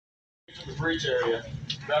To the breach area.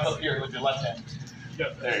 Grab up here with your left hand.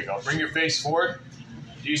 Yep. There you go. Bring your face forward.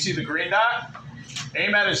 Do you see the green dot?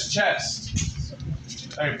 Aim at his chest.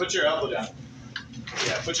 All right, put your elbow down.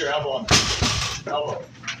 Yeah, put your elbow on the elbow.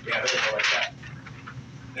 Yeah, there you go, like that.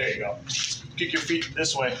 There you go. Kick your feet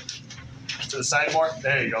this way. To the side more.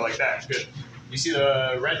 There you go, like that. Good. You see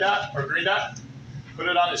the red dot or green dot? Put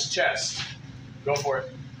it on his chest. Go for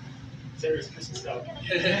it. Serious kissing stuff.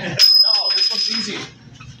 No, this one's easy.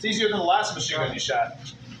 It's easier than the last machine gun you shot.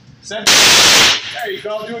 Send it. There you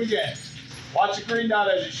go. Do it again. Watch the green dot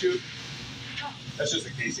as you shoot. That's just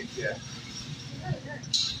the casing. Yeah.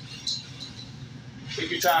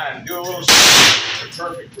 Take your time. Do a little.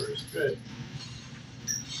 Perfect, Bruce. Good.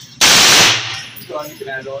 Go on. You can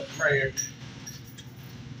handle it. I'm right here.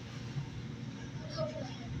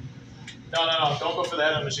 No. Don't go for the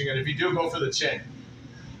head of the machine gun. If you do, go for the chin.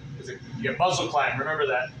 You get muzzle climb. Remember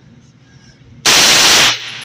that.